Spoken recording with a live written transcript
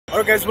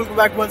Alright guys, welcome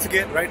back once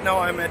again. Right now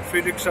I'm at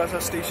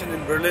Friedrichstraße station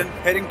in Berlin,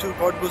 heading to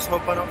Cottbus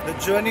Hauptbahnhof. The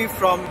journey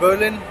from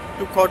Berlin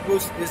to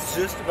Cottbus is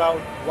just about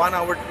 1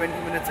 hour 20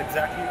 minutes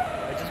exactly.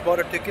 I just bought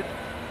a ticket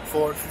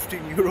for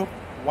 15 euro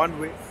one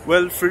way.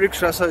 Well,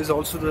 Friedrichstraße is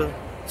also the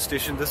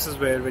station. This is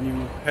where, when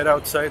you head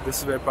outside, this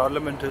is where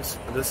Parliament is.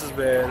 This is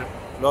where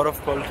a lot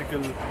of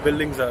political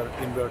buildings are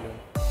in Berlin.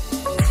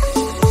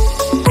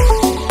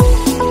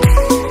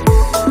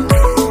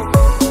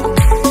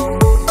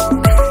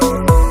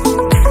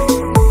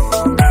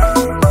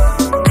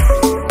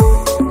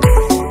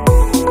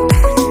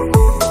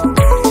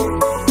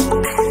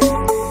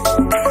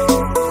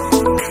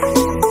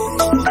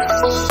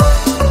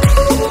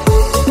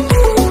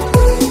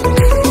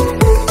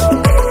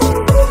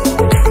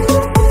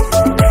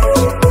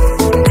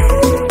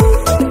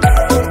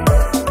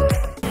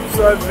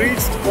 So I've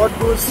reached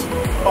Cottbus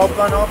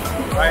Hauptbahnhof.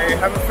 I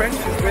have a friend,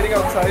 she's waiting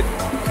outside.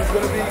 She's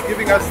going to be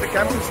giving us the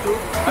campus tour.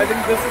 I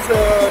think this is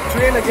a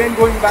train again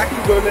going back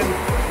to Berlin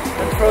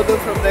and further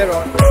from there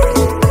on.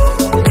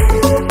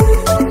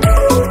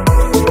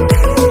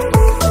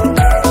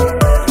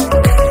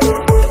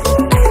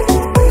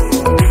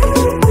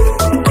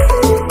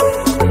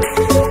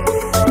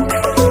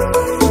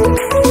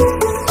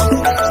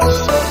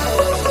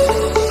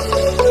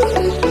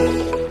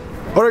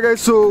 Alright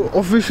guys, so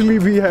officially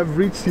we have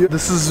reached here.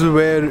 This is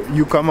where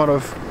you come out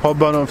of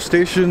Hauptbahnhof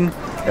station,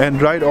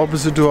 and right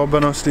opposite to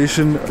Hauptbahnhof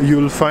station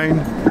you'll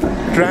find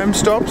tram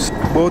stops,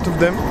 both of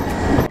them.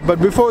 But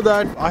before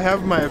that, I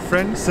have my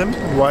friend Sim.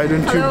 Why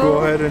don't you go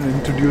ahead and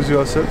introduce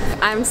yourself?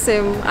 I'm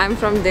Sim, I'm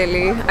from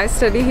Delhi. I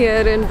study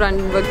here in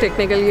Brandenburg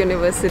Technical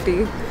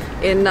University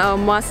in a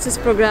master's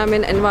program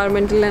in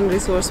Environmental and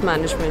Resource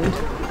Management.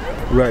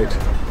 Right.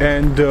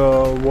 And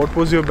what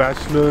was your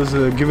bachelor's?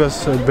 Give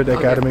us a bit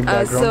academic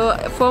background.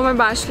 So for my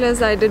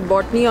bachelor's I did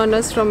botany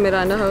honors from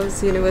Miranda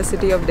House,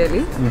 University of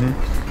Delhi.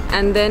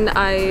 And then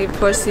I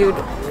pursued,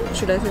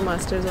 should I say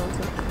masters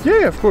also?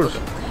 Yeah, of course.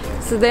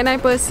 So then I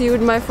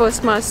pursued my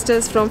first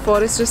masters from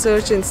Forest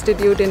Research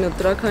Institute in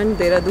Uttarakhand,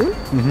 Dehradun.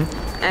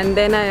 And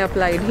then I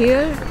applied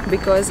here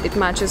because it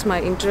matches my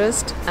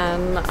interest,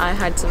 and I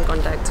had some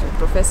contacts with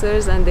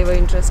professors and they were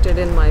interested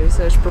in my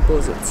research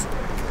proposals.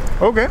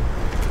 Okay.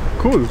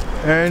 Cool.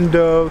 And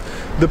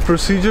the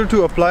procedure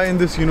to apply in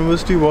this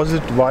university, was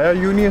it via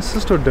Uni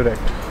Assist or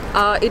direct?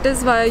 It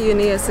is via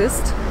Uni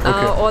Assist.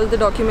 Okay. All the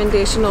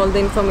documentation, all the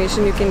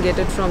information, you can get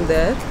it from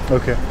there.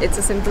 Okay. It's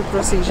a simple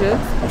procedure.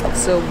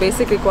 So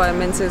basic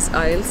requirements is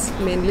IELTS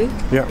mainly.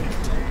 Yeah.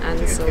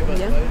 And so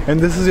yeah. And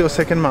this is your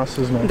second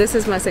master's now? This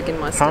is my second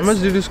master's. How much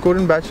did you score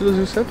in bachelor's,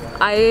 you said?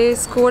 I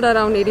scored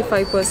around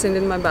 85%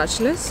 in my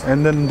bachelor's.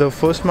 And then the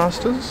first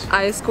master's?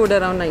 I scored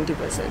around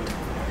 90%.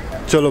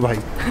 Chalo bhai.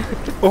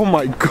 Oh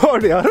my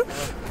god, yaar.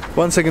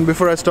 One second,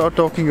 before I start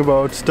talking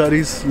about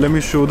studies, let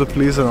me show the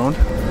place around.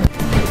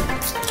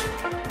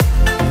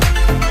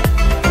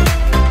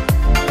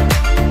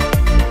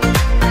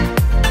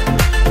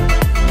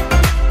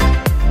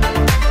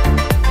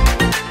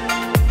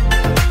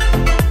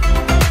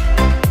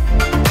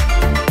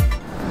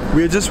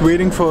 We are just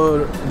waiting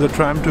for the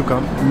tram to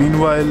come.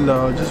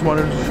 Meanwhile, just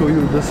wanted to show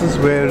you, this is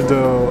where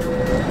the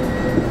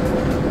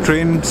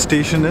train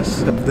station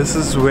is. This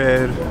is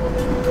where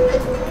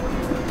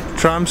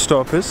tram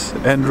stop is,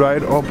 and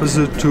right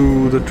opposite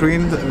to the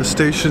train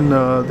station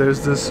there's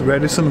this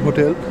Radisson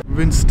Hotel. We've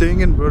been staying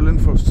in Berlin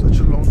for such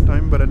a long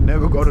time, but I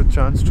never got a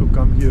chance to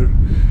come here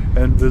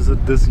and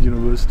visit this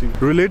university.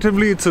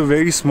 Relatively, it's a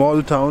very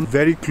small town,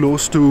 very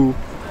close to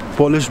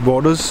Polish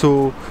borders,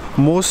 so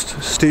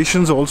most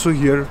stations also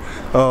here,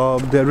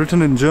 they're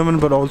written in German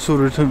but also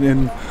written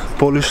in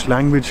Polish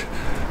language.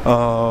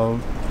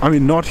 I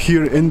mean, not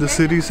here in the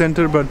city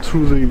center, but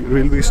through the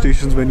railway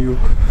stations when you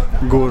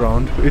go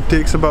around. It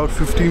takes about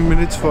 15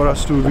 minutes for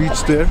us to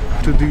reach there,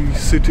 to the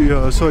city,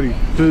 to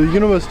the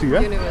university,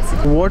 yeah?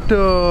 University. What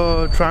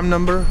tram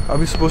number are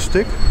we supposed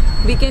to take?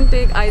 We can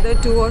take either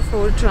 2 or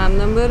 4 tram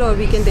number, or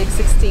we can take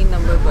 16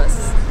 number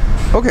bus.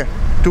 Okay,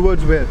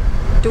 towards where?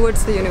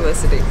 Towards the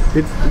university.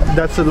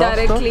 That's the last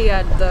Directly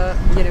stop? at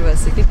the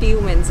university.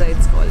 TU Mensa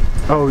it's called.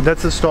 Oh,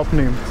 that's a stop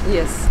name?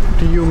 Yes.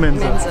 TU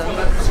Mensa.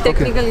 Mensa.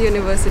 Technical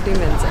University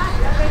Mensa.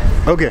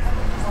 Okay.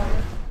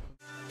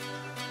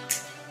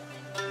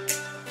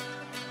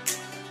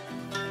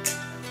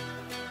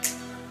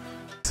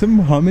 Sim,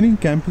 how many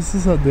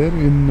campuses are there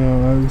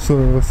in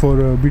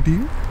for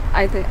BTU?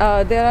 I think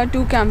there are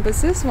 2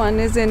 campuses. One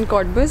is in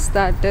Cottbus,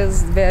 that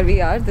is where we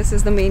are. This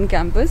is the main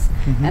campus.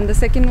 And the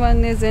second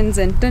one is in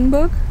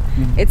Senftenberg.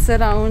 It's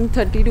around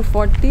 30 to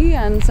 40,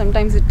 and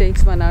sometimes it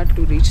takes 1 hour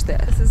to reach there.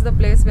 This is the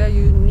place where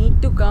you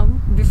need to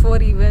come before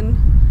even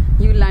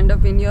you land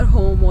up in your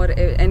home or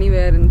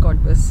anywhere in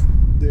Cottbus.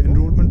 The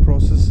enrollment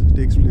process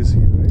takes place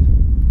here, right?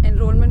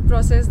 Enrollment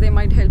process, they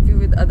might help you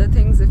with other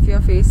things if you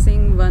are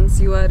facing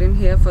once you are in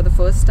here for the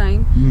first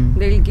time.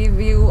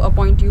 They'll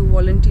appoint you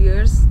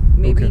volunteers,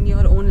 maybe in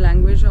your own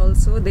language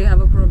also. They have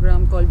a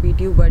program called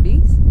BTU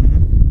Buddies,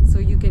 so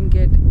you can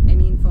get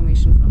any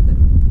information from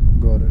them.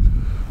 Got it.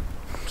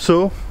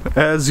 So,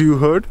 as you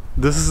heard,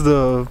 this is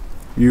the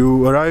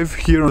You arrive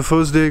here on the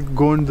first day,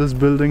 go in this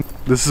building.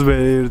 This is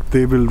where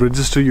they will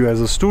register you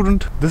as a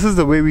student. This is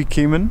the way we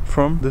came in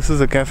from. This is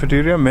the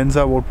cafeteria,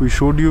 Mensa, what we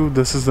showed you.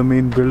 This is the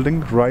main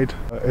building, right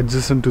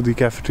adjacent to the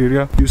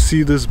cafeteria. You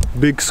see this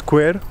big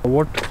square.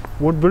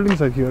 What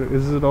buildings are here?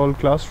 Is it all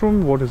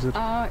classroom? What is it?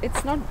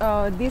 It's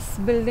not. This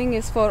building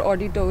is for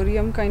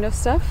auditorium kind of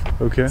stuff.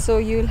 Okay. So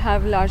you'll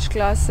have large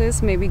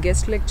classes, maybe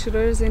guest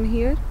lecturers in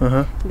here.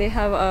 They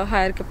have a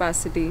higher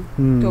capacity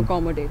to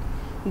accommodate.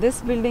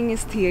 This building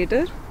is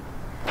theater.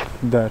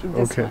 This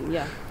okay. One,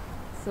 yeah.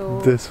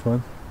 So this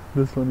one,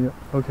 yeah.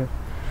 Okay.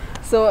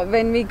 So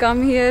when we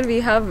come here,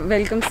 we have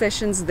welcome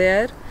sessions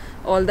there.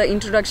 All the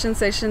introduction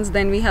sessions.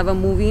 Then we have a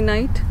movie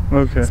night.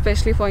 Okay.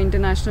 Especially for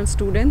international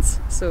students.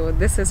 So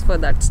this is for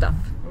that stuff.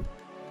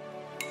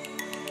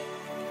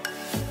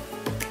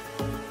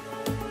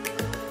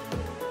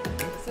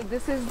 So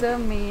this is the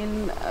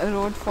main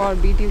road for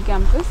BTU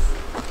campus.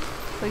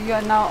 So you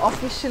are now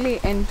officially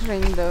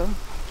entering the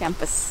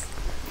campus.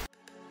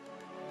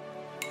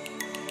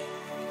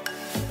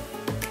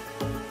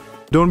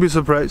 Don't be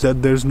surprised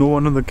that there's no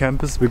one on the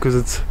campus because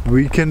it's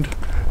weekend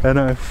and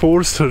I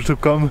forced her to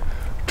come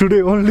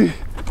today only.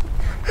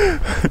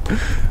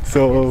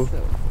 So,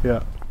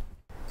 yeah.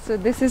 So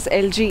this is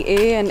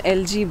LGA and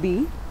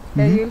LGB.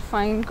 There you'll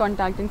find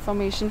contact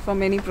information for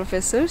many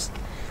professors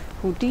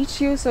who teach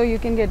you, so you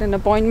can get an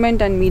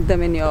appointment and meet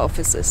them in your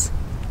offices.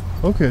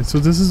 Okay, so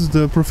this is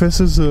the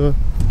professor's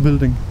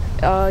building.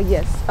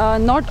 Yes,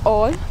 not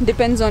all,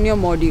 depends on your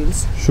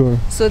modules. Sure.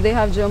 So they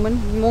have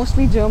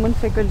mostly German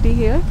faculty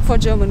here for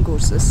German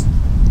courses.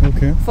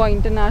 Okay. For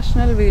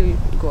international, we'll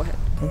go ahead.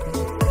 Okay.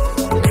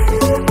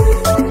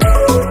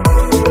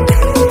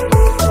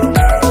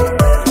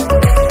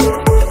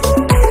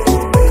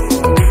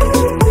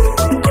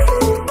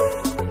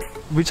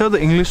 Which are the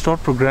English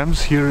taught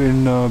programs here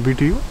in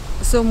BTU?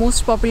 So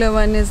most popular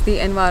one is the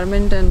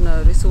Environment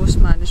and Resource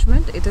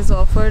Management. It is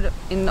offered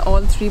in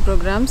all three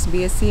programs,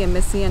 BSc,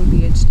 MSc and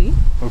PhD.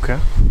 Okay.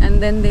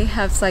 And then they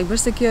have Cyber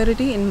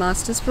Security in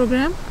Master's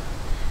program.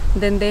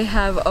 Then they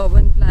have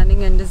Urban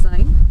Planning and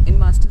Design in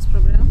Master's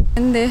program.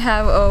 And they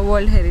have a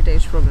World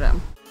Heritage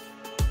program.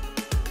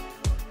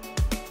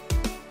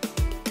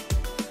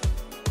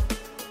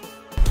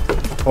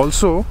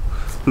 Also,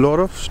 a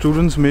lot of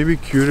students may be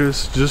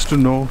curious just to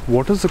know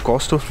what is the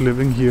cost of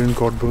living here in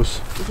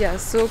Cottbus. Yeah,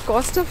 so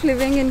cost of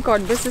living in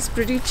Cottbus is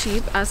pretty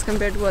cheap as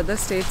compared to other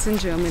states in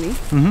Germany.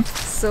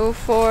 So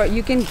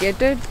you can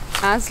get it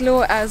as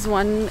low as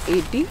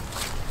 180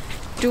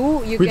 to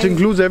which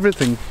includes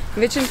everything.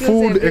 Which includes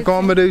food, everything.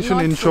 accommodation,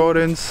 Not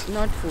insurance. Food.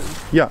 Not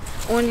food. Yeah.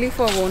 Only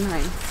for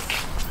Wohnheim.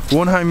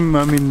 Wohnheim,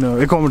 I mean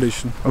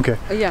accommodation. Okay.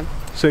 Yeah.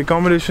 So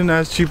accommodation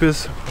as cheap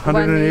as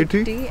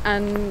 180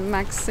 and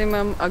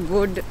maximum a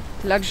good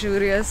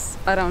luxurious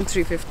around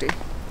 350.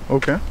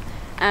 Okay.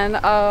 And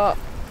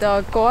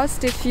the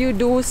cost, if you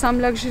do some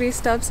luxury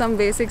stuff, some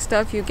basic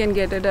stuff, you can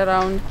get it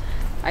around,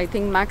 I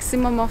think,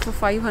 maximum of a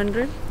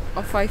 500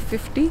 or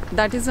 550.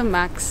 That is a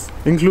max.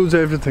 Includes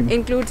everything.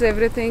 Includes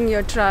everything,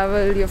 your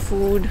travel, your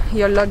food,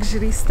 your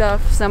luxury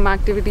stuff, some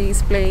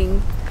activities,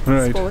 playing,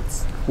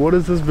 sports. What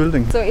is this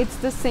building? So it's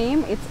the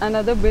same. It's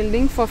another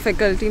building for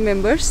faculty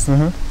members.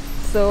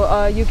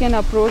 So you can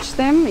approach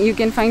them. You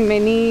can find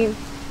many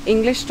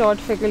English taught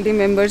faculty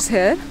members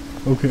here.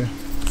 Okay.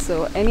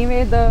 So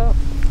anyway, the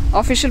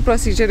official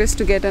procedure is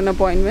to get an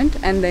appointment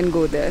and then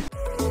go there.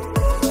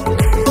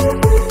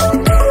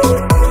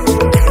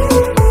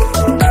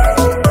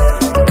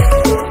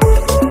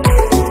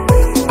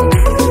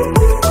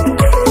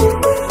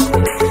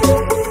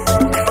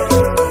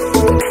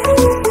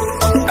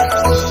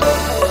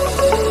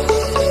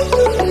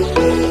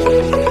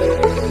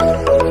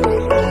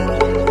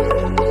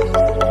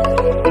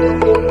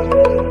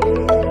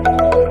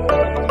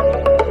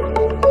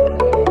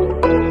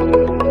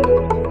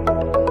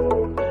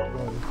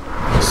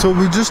 So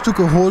we just took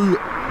a whole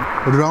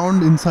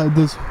round inside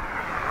this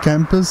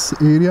campus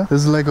area.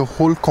 There's like a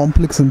whole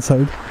complex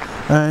inside,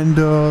 and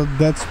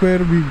that's where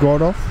we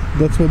got off.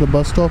 That's where the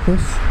bus stop is,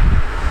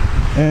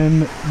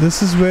 and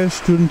this is where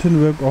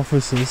Studentenberg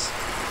office is.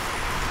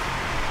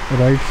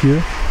 Right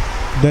here.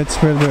 That's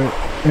where the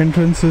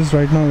entrance is.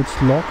 Right now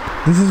it's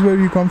locked. This is where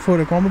you come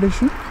for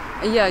accommodation?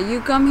 Yeah,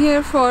 you come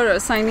here for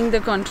signing the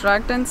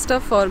contract and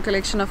stuff, for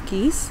collection of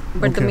keys,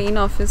 but the main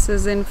office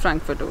is in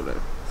Frankfurt Oder.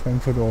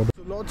 Frankfurt Oder.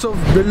 So lots of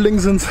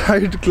buildings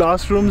inside,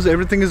 classrooms,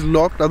 everything is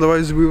locked,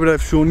 otherwise we would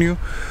have shown you.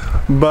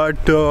 But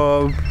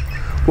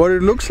what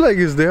it looks like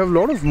is they have a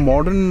lot of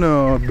modern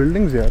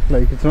buildings here.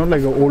 Like, it's not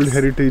like an old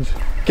heritage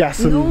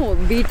castle. No,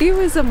 BTU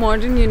is a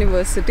modern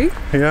university.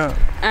 Yeah.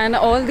 And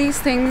all these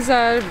things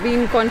are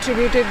being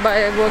contributed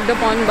by, worked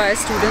upon by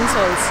students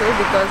also,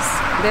 because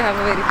they have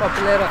a very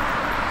popular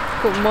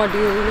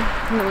module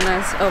known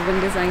as urban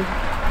design.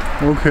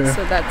 Okay.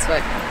 So that's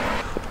why.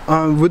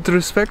 With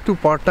respect to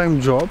part-time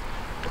job,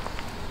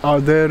 are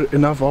there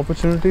enough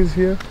opportunities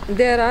here?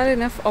 There are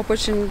enough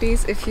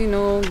opportunities if you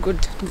know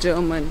good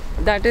German.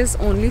 That is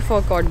only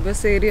for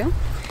Cottbus area.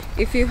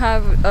 If you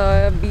have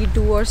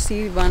B2 or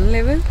C1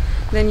 level,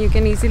 then you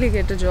can easily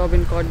get a job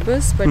in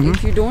Cottbus. But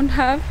if you don't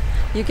have,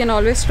 you can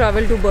always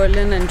travel to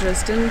Berlin and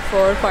Dresden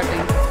for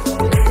part-time.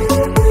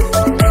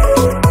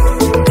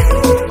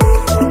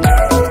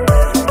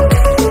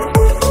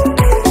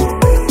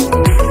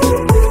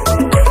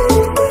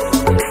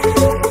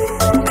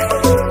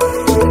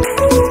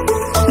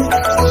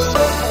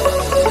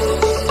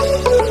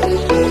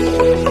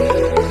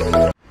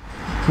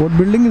 What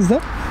building is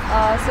that?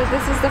 So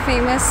this is the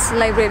famous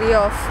library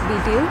of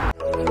BTU.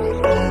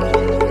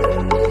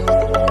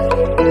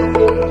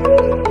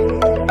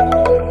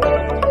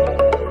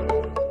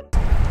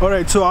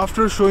 Alright, so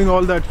after showing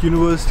all that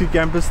university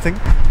campus thing,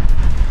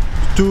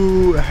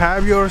 to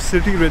have your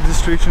city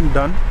registration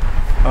done,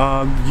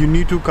 you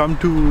need to come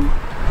to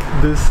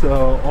this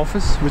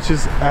office, which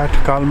is at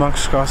Karl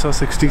Marx Straße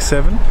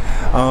 67.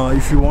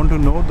 If you want to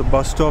know, the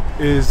bus stop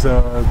is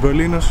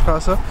Berliner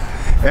Straße,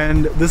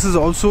 and this is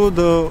also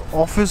the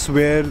office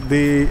where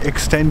they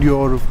extend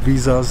your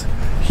visas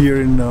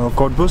here in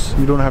Cottbus.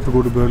 You don't have to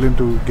go to Berlin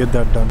to get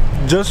that done.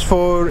 Just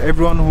for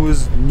everyone who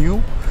is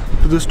new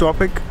to this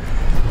topic,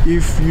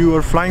 if you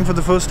are flying for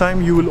the first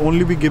time, you will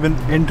only be given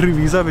entry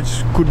visa,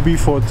 which could be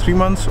for 3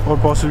 months or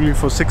possibly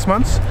for 6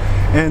 months,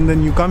 and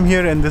then you come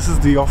here and this is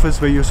the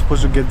office where you're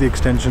supposed to get the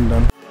extension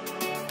done.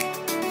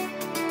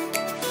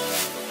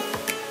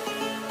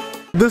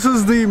 This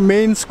is the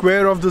main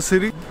square of the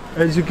city.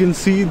 As you can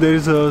see, there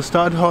is a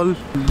Start Hall.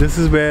 This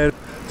is where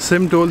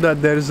Sim told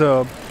that there is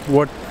a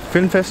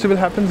film festival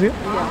happens here.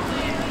 Yeah.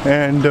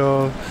 And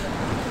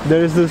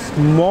there is this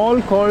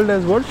mall called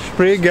as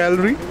Spree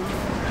Gallery.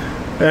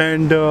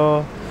 And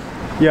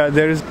yeah,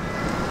 there is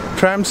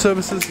tram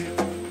services here.